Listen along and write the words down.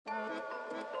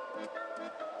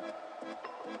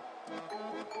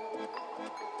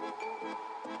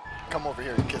come over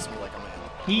here and kiss me like a man.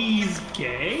 He's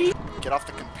gay? Get off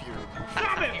the computer.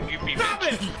 Stop him! Stop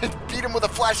it! Beat him with a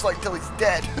flashlight until he's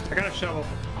dead. I got a shovel.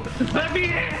 Let me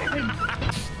in!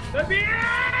 Let me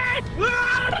in!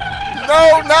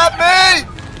 No, not me!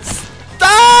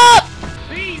 Stop!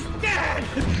 He's dead!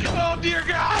 Oh dear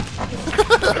God!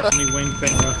 Only wing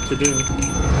thing left to do.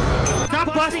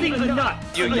 Stop busting the nut!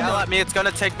 You yell at me, it's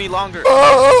gonna take me longer.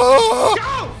 Oh!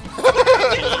 Go!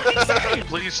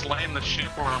 Please slam the shit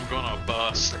or I'm gonna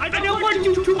bust. I don't want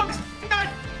you to bust nut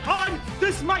on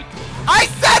this mic! I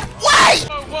said wait!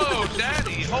 Whoa, whoa,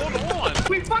 Daddy, hold on!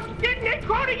 We fucking didn't hit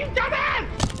Crony, you dumbass!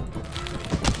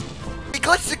 He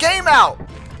glitched the game out!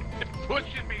 It's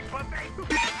pushing me, but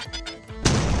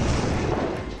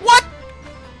What?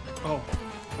 Oh,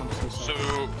 I'm so So,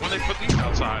 sorry. when they put these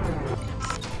outside...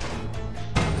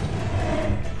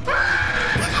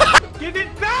 Give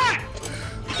it back!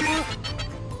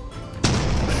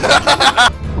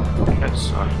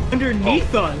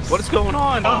 Underneath us! What is going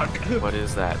on? Fuck. What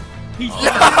is that? He's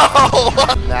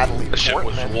Natalie The shit was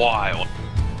Portman. wild.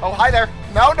 Oh, hi there.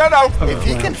 No, no, no. Oh, If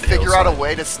he wow. can figure out a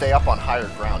way to stay up on higher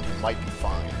ground, he might be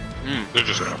fine. They're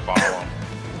just gonna follow him.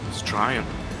 Just trying.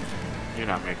 You're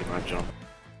not making that jump.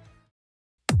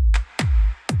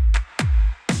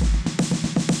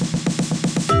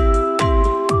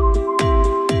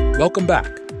 Welcome back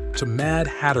to Mad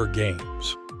Hatter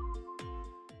Games.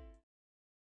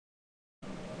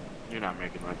 You're not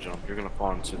making that jump. You're gonna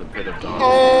fall into the pit of dawn.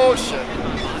 Oh, shit.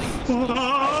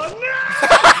 Oh,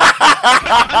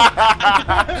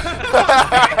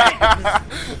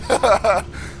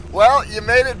 Well, you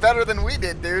made it better than we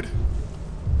did, dude.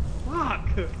 fuck!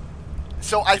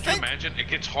 So I Can you think, imagine? It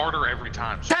gets harder every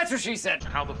time. So That's what she said.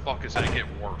 how the fuck is that get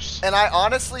worse? and I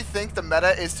honestly think the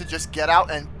meta is to just get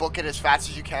out and book it as fast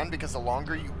as you can, because the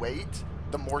longer you wait,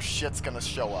 the more shit's gonna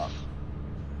show up.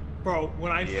 Bro,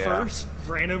 when I Yeah. first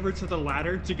ran over to the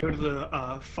ladder to go to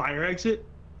the fire exit,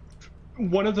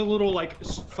 one of the little, like,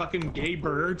 fucking gay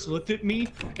birds looked at me,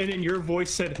 and in your voice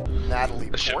said, Natalie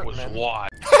The shit was Portman. wild.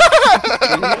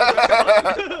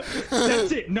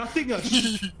 that's it, nothing else.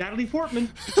 Natalie Portman.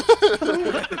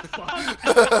 What the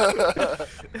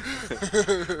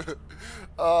fuck?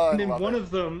 Oh, I And then love one it. of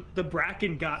them, the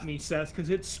bracken got me, Seth, because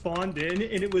it spawned in,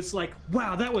 and it was like,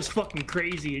 wow, that was fucking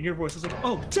crazy. And your voice was like,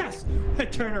 oh, Seth. I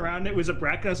turned around, and it was a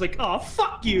bracken. I was like, oh,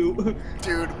 fuck you.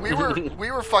 Dude, we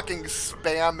were fucking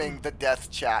spamming the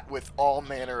death chat with all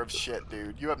manner of shit,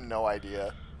 dude. You have no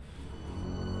idea.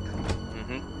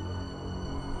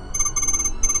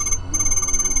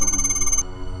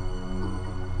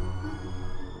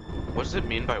 What does it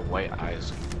mean by white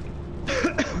eyes?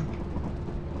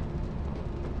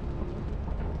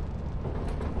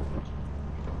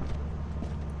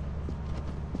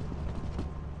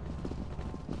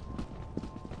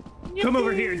 Come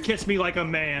over here and kiss me like a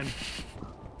man.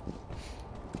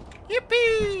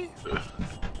 Yippee!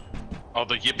 Oh,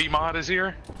 the Yippee mod is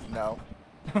here? No.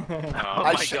 Oh,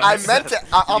 I meant to.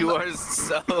 You are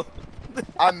so...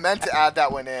 I meant to add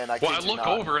that one in. I well, I kid you look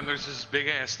not. over and there's this big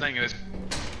ass thing and it's...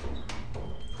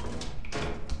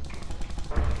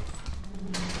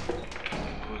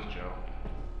 Who's Joe?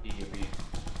 Yippee.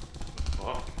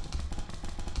 Oh.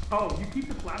 Oh, you keep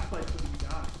the flashlight so you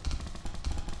die.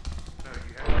 No,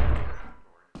 you have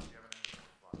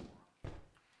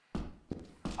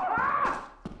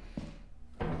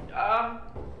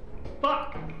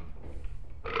Fuck!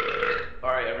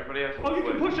 Alright, everybody has to Oh, you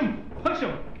can push him! Push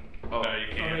him! Oh, no, you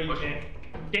Oh, can't. no, you Push can't. it.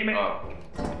 Damn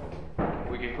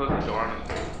it. We can close the door on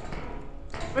us.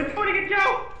 It's going to get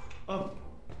Joe! Oh.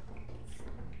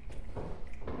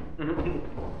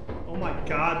 Oh my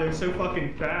god, they're so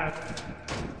fucking fast.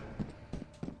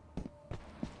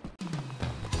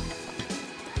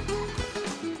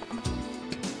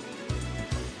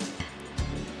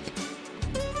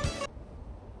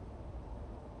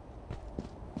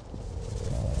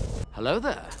 Hello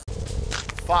there.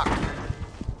 Fuck.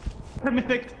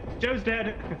 Mythic, Joe's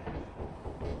dead.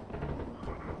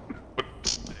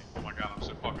 Oh my god, I'm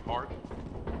so fucking hard.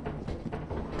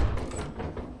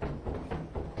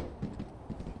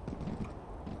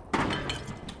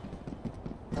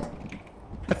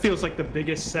 That feels like the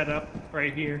biggest setup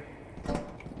right here.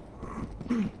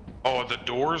 Oh, the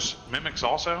doors mimics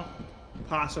also?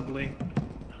 Possibly.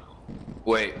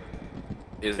 Wait.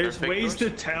 Is There's there ways to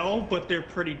doors? tell, but they're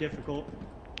pretty difficult.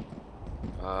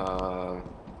 I'm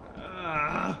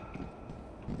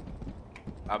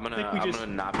gonna think we just-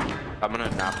 not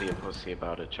be a pussy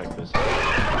about it. Check this.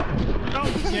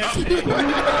 Oh, yeah.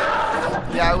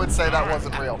 Yeah, I would say that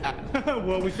wasn't real.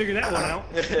 Well, we figured that one out.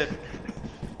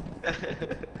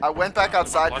 I went back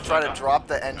outside to try to drop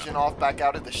the engine off back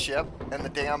out of the ship, and the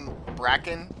damn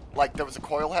bracken, like there was a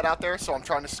coil head out there, so I'm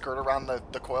trying to skirt around the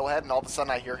coil head, and all of a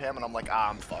sudden I hear him, and I'm like, ah,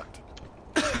 I'm fucked.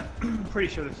 Pretty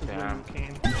sure this is where you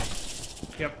came.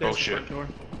 Yep, there's the front door.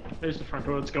 There's the front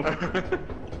door, let's go.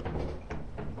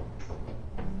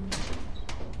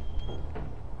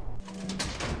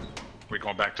 We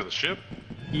going back to the ship?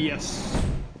 Yes.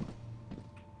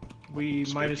 We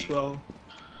might as well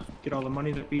get all the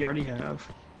money that we already have.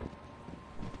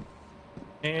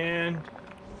 And...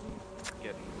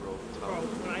 Getting real Bro,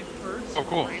 tough. when I first Oh,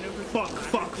 cool. ran over... Fuck.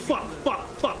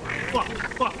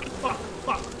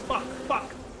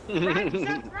 Run,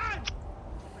 Seth, run!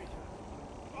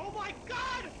 Oh my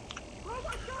god! Oh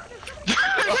my god!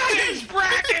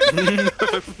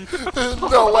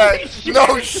 No way!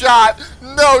 No shot!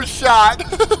 No shot!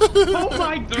 Oh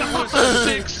my There god! was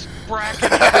 6 brackets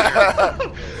there.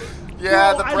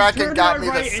 Yeah, Bro, the bracken turned got my me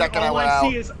the right, second and I went all I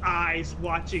out. see is eyes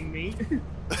watching me.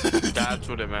 That's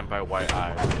what it meant by white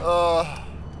eye.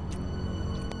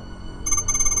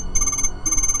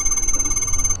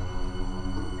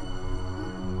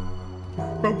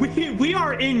 Bro, we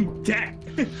are in debt.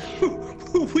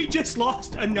 We just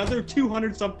lost another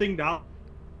 $200-something.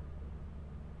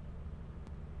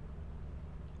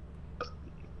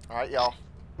 Alright, y'all.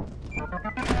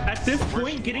 At this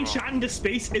point, getting shot into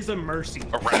space is a mercy.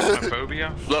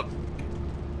 Arachnophobia? Look.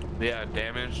 Yeah,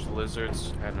 damaged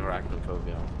lizards and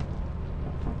arachnophobia.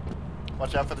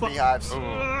 Watch out for the beehives.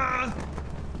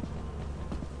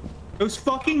 Those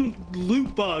fucking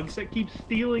loot bugs that keep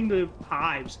stealing the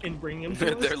hives and bringing them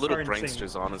to us They're little are insane.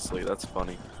 pranksters, honestly. That's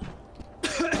funny.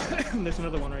 There's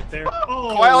another one right there.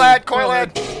 Oh, Coil head! Coil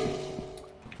head! It's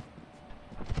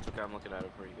okay, I'm looking at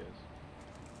it for you guys.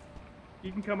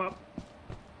 You can come up.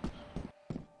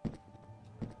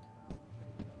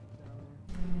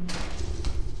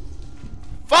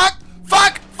 Fuck!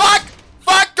 Fuck! Fuck!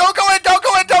 Fuck! Don't go in! Don't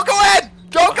go in! Don't go in!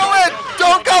 Don't go in!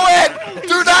 Don't go in!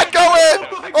 Do not go in!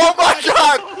 Oh my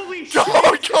god! Holy shit! Don't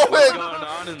go What's in! going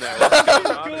on in there? What's going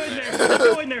on Go in in there? there!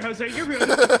 Go in there, Jose. You're good.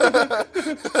 He's not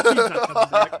coming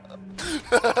back.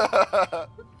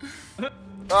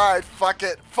 Alright, fuck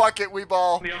it. Fuck it, we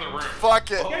ball. The other room.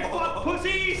 Fuck it. Get fucked,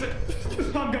 pussies!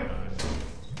 I'm good.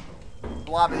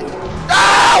 Blobby.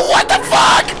 Ah! What the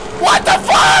fuck? What the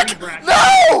fuck?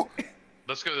 No!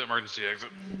 Let's go to the emergency exit.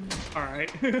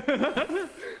 Alright.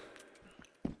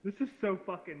 This is so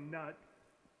fucking nuts.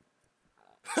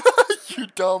 You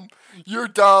dumb. You're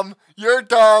dumb. You're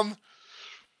dumb.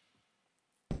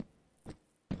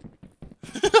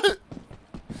 Oh, Seth,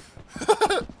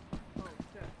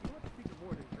 you know what the secret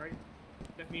word is, right?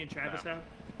 That me and Travis have?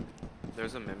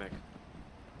 There's a mimic.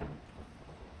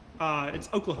 It's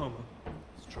Oklahoma.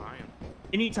 It's trying.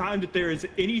 Anytime that there is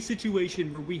any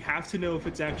situation where we have to know if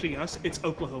it's actually us, it's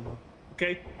Oklahoma.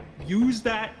 Okay? Use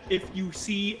that if you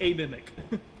see a mimic.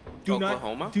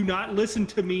 Oklahoma? Do not listen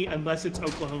to me unless it's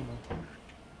Oklahoma.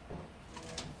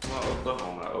 Well,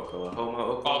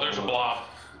 Oklahoma. Oh, there's a blob.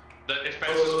 It's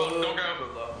best as fuck. Don't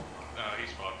go. No,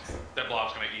 he's fucked. That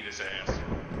blob's gonna eat his ass.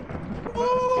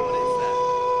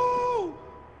 Woo!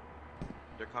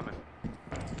 They're coming.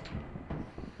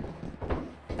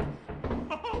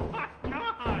 Oh my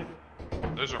god!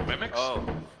 Those are mimics?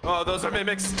 Oh, those are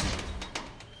mimics.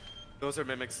 Those are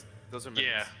mimics.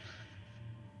 Yeah.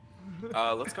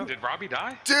 Let's go. Did Robby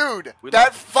die? Dude, We that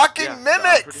lost. fucking Yeah, I'm pretty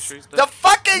mimics! sure he's dead. The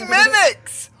fucking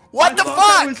mimics! What the I thought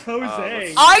that fuck? was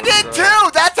Jose. I did too!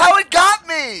 That's how it got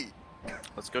me!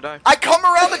 Let's go die. I come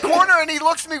around the corner and he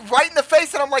looks me right in the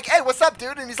face and I'm like, hey, what's up,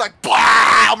 dude? And he's like, blah!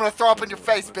 I'm gonna throw up in your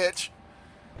face, bitch.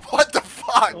 What the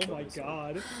fuck? Oh my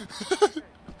god.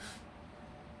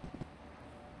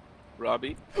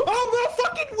 Robby. Oh, no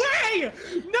fucking way!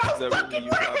 No Is that fucking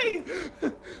really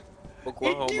way!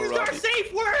 Oklahoma, It used our Robby.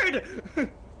 safe word!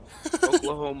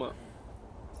 Oklahoma.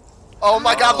 Oh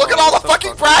my god, look at all the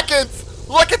fucking brackens!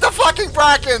 Look at the fucking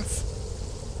brackens!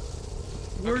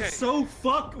 We're Okay. so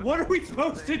fucked. What are we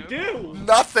supposed to do?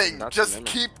 Nothing. That's Just a mimic.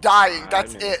 keep dying.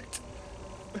 That's mimic.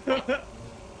 it.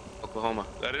 Oklahoma.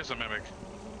 That is a mimic.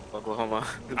 Oklahoma.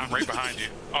 I'm right behind you.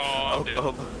 Oh, I'm dead.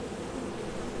 Oklahoma.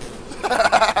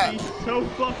 He's so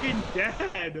fucking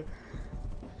dead.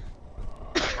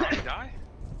 Robby die?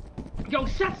 Yo,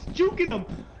 Seth's juking him.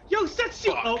 Yo, Seth's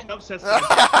juking. Fuck. Oh, no, Seth's dead.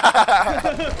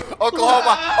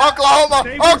 Oklahoma! Oklahoma!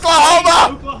 They were saying Oklahoma!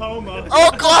 Oklahoma.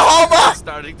 Oklahoma!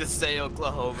 Starting to say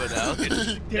Oklahoma now.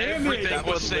 Damn Everything it. That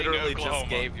was one saying literally Oklahoma. just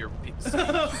gave your piece.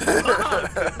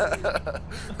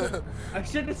 I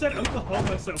shouldn't have said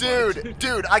Oklahoma so much.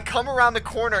 Dude, I come around the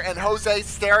corner and Jose's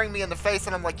staring me in the face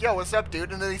and I'm like, yo, what's up,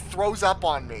 dude? And then he throws up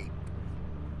on me.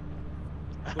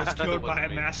 Was killed by a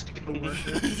masked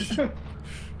coworker.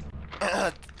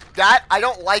 That I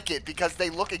don't like it because they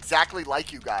look exactly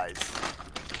like you guys.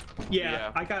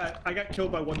 Yeah, I got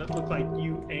killed by one that looked like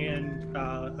you and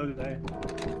Jose.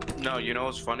 No, you know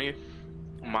what's funny?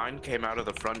 Mine came out of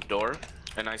the front door,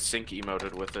 and I sync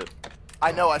emoted with it.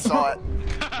 I know, I saw it.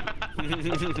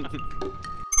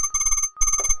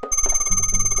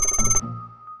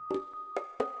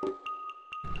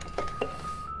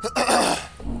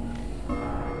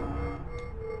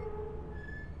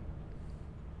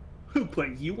 Who put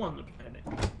you on the planet?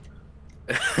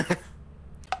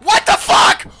 What the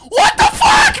fuck? What the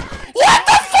fuck? What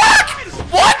the fuck?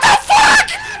 What the fuck?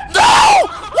 No!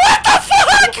 What the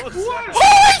fuck?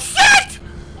 Holy shit!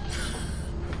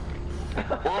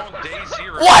 We're on day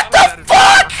 0. What the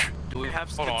fuck? Do we have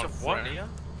Hold on, what? schizophrenia?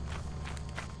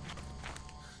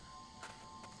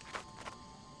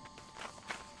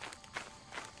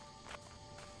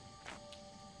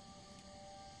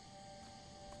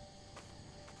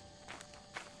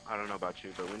 I don't know about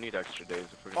you, but we need extra days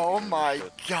if we're gonna Oh do this my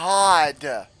shit.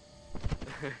 god.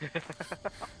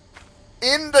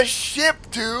 In the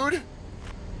ship, dude.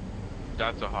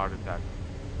 That's a heart attack.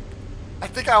 I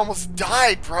think I almost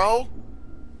died, bro.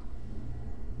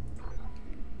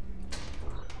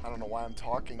 I don't know why I'm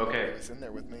talking. Okay. Nobody was in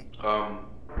there with me.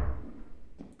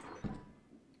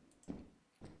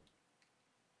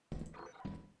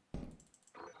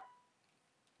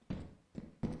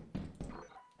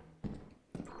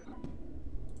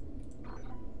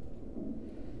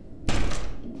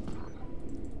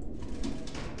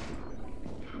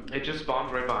 It just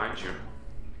spawned right behind you.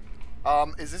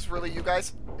 Is this really you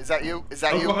guys? Is that you? Is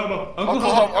that Oklahoma. you?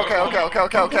 Oklahoma. Okay. Okay.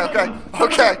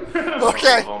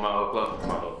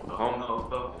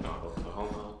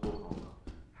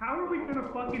 How are we gonna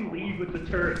fucking leave with the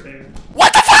turret there?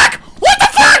 What the fuck? What the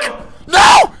fuck?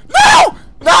 No! No!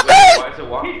 Not me! Why is it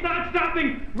walking? He's not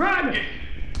stopping! Run!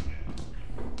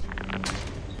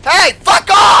 Hey, fuck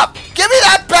off! Give me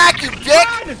that back, you dick!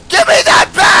 Run! Give me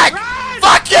that back! Run!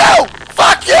 Fuck you!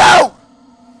 Fuck you!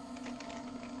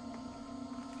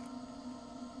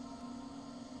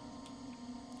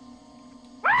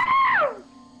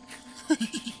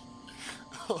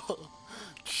 Oh,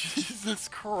 Jesus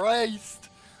Christ!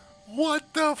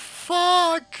 What the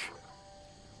fuck?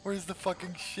 Where's the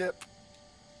fucking ship?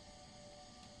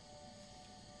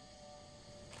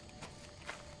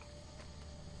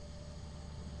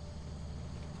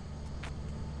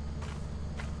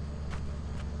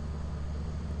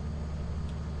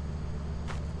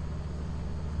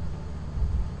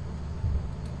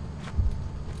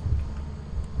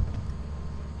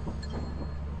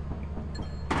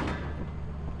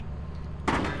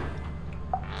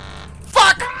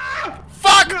 Fuck!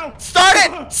 Fuck! No! Start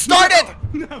it! Start it!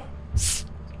 No!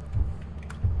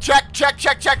 Check, check,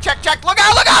 check, check, check, check! Look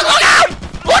out! Look out! Look out!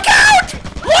 Look out!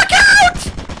 Look out!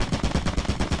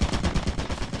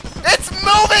 It's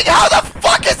moving! How the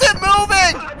fuck is it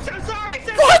moving? I'm so sorry!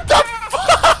 What the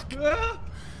fuck?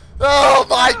 Oh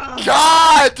my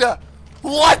god!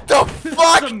 What the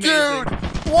fuck, amazing. dude?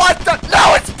 What the?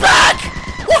 No, it's back!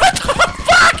 What the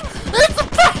fuck? It's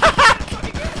back!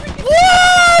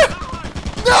 What?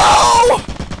 No!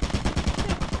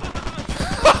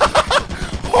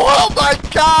 Oh my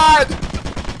god!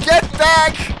 Get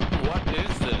back! What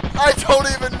is this? I don't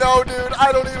even know, dude.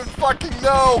 I don't even fucking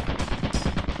know.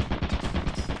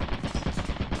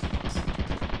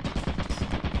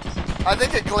 I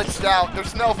think it glitched out.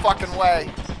 There's no fucking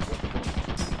way.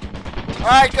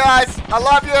 Alright, guys. I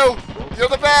love you. You're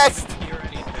the best.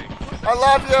 I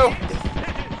love you.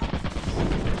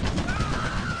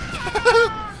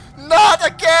 Not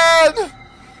again!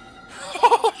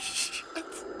 Oh, shit.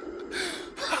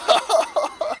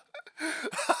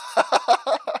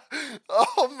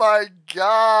 Oh my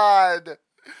god.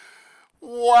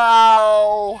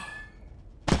 Wow.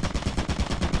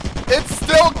 It's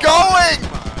still going!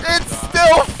 It's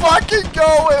still fucking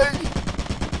going!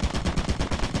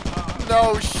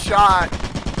 No shot.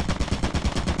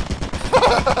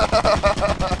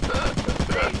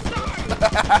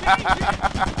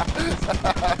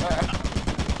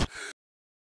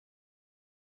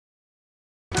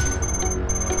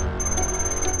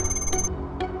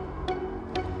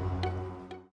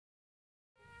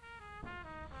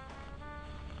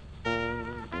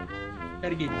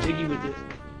 Gotta get jiggy with this.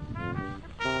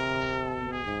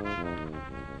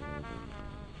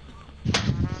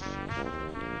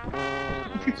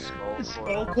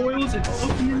 Skull coils and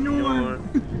open the door.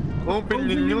 Open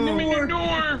the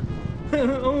door.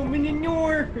 Open the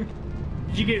door.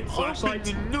 Did you get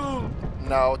flashlights?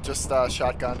 No, just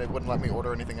shotgun. It wouldn't let me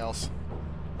order anything else.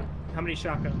 How many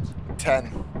shotguns? 10.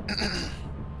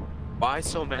 Why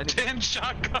so many? 10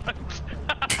 shotguns.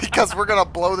 Because we're gonna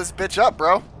blow this bitch up,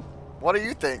 bro. What do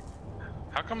you think?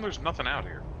 How come there's nothing out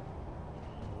here?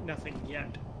 Nothing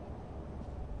yet.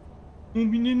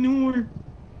 Open the door.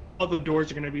 All the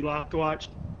doors are gonna be locked. Watch.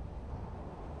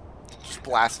 Just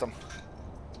blast them.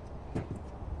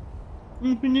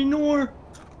 Open the door.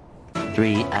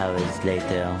 3 hours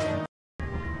later.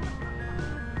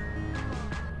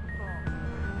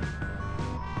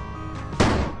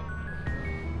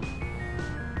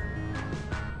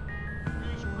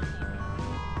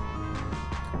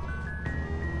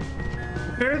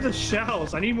 Where are the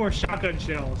shells? I need more shotgun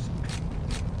shells.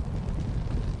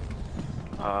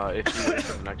 If you wait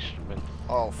for the next minute.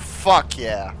 Oh, fuck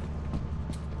yeah.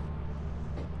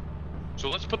 So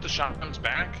let's put the shotguns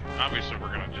back. Obviously, we're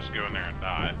gonna just go in there and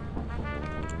die.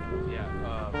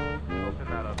 Yeah, open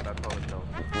that up. That's all it tells.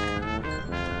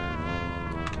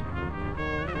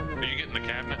 Are you getting the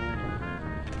cabinet?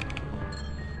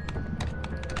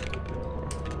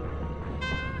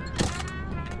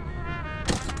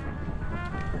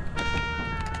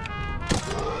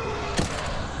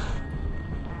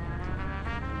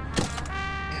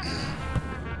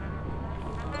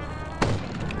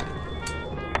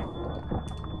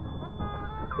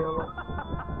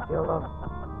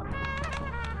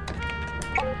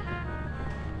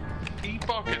 He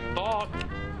fucking thought.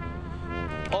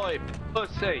 Oi,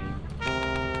 pussy.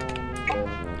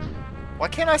 Why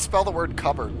can't I spell the word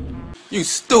cupboard? You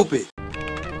stupid!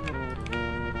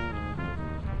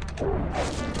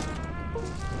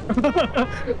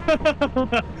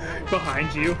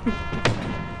 Behind you.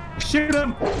 Shoot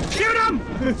him! Shoot him!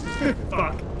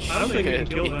 Fuck. I don't think I can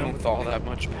kill Even him. with all that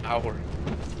much power,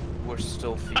 we're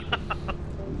still feeble.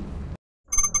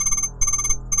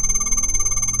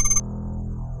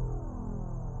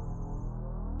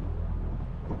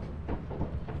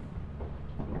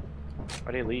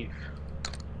 Why'd he leave?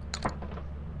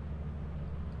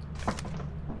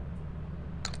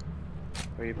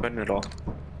 Where are you putting it all?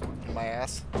 In my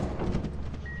ass.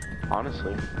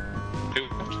 Honestly. Dude,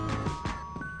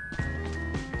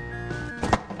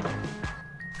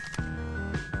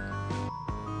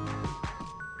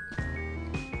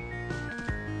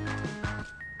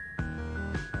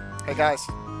 Hey guys.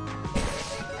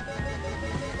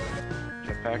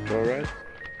 Jetpack, go right.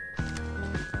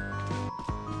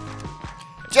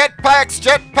 Jetpacks!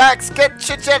 Jetpacks! Get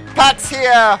your jetpacks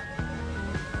here!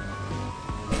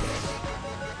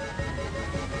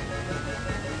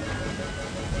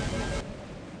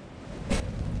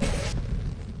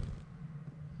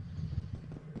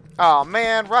 Oh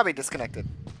man, Robby disconnected.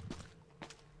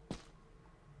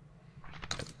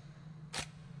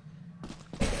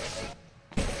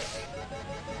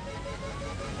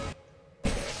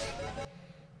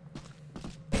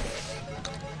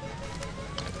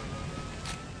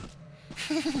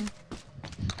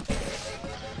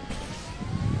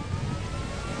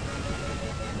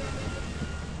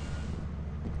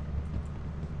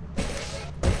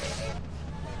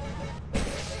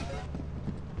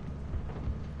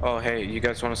 Oh, hey, you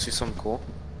guys want to see something cool?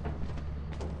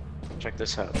 Check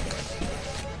this out.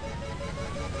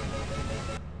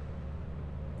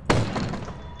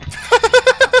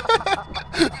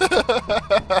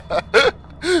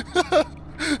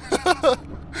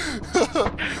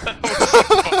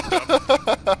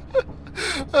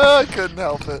 I couldn't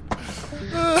help it.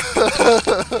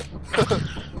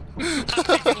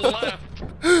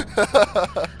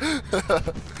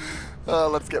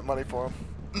 Let's get money for him.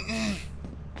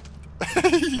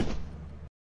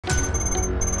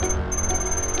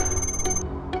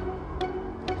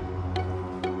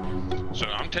 so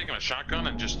I'm taking a shotgun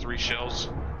and just 3 shells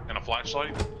and a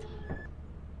flashlight.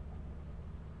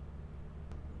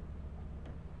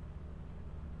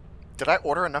 Did I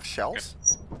order enough shells?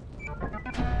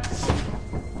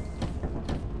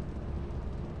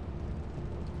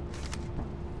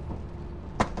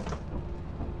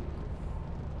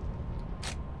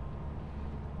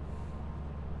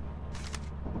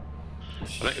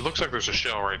 But it looks like there's a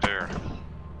shell right there.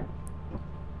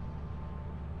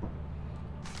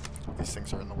 These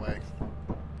things are in the way.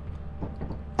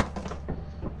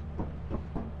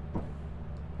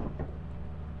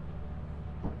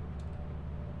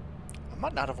 I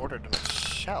might not have ordered enough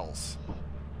shells.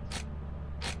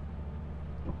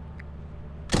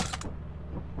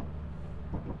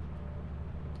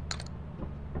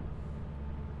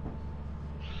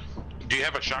 Do you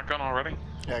have a shotgun already?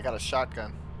 Yeah, I got a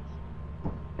shotgun.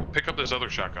 Pick up this other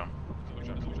shotgun.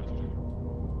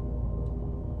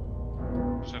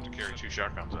 Just have to carry 2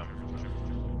 shotguns out.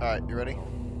 Alright, you ready?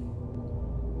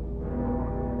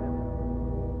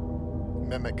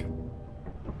 Mimic.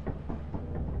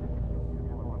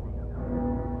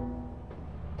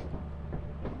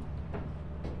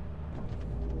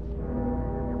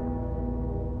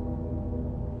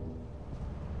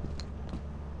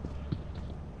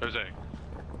 Jose.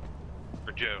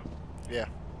 Or Joe. Yeah.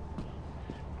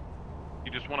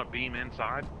 You just want to beam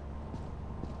inside?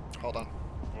 Hold on.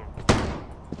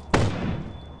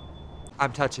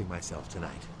 I'm touching myself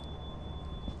tonight.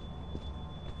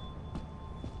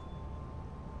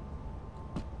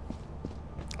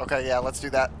 Okay, yeah, let's do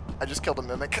that. I just killed a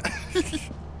mimic.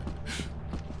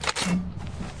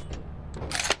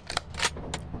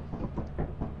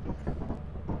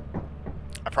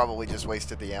 I probably just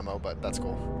wasted the ammo, but that's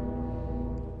cool.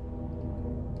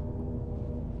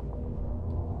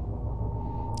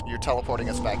 You're teleporting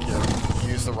us back here.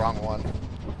 You used the wrong one.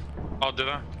 Oh, did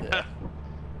I? Yeah.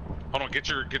 Hold on, get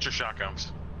your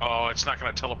shotguns. Oh, it's not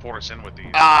gonna teleport us in with these.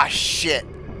 Ah, shit!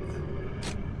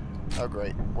 Oh,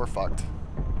 great. We're fucked.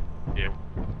 Yeah.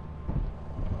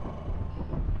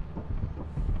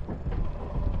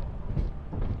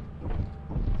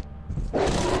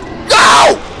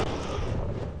 No!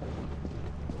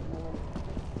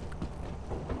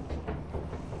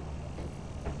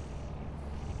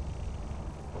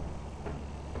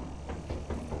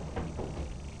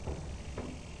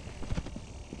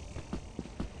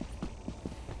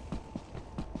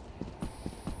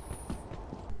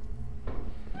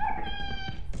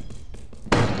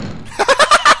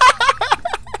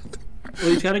 Well,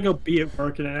 he's got to go be at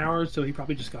work in an hour, so he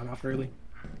probably just got off early.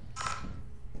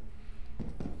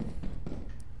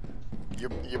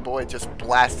 Your boy just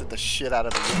blasted the shit out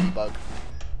of a yippee bug.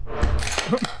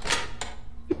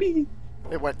 Yippee.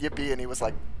 It went yippee and he was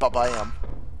like, ba-bam.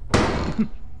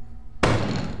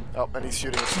 Oh, and he's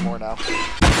shooting it some more now.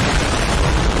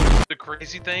 The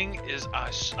crazy thing is, I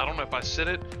don't know if I said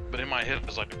it, but in my head I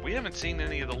was like, we haven't seen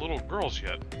any of the little girls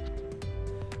yet.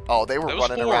 Oh, they were There was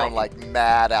running 4 of around them. like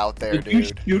mad out there, Did you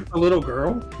dude. shoot a little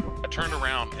girl? I turned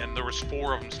around and there was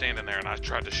 4 of them standing there, and I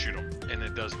tried to shoot them, and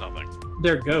it does nothing.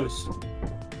 They're ghosts.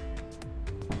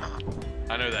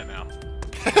 I know that now.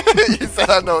 You said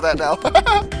I know that now.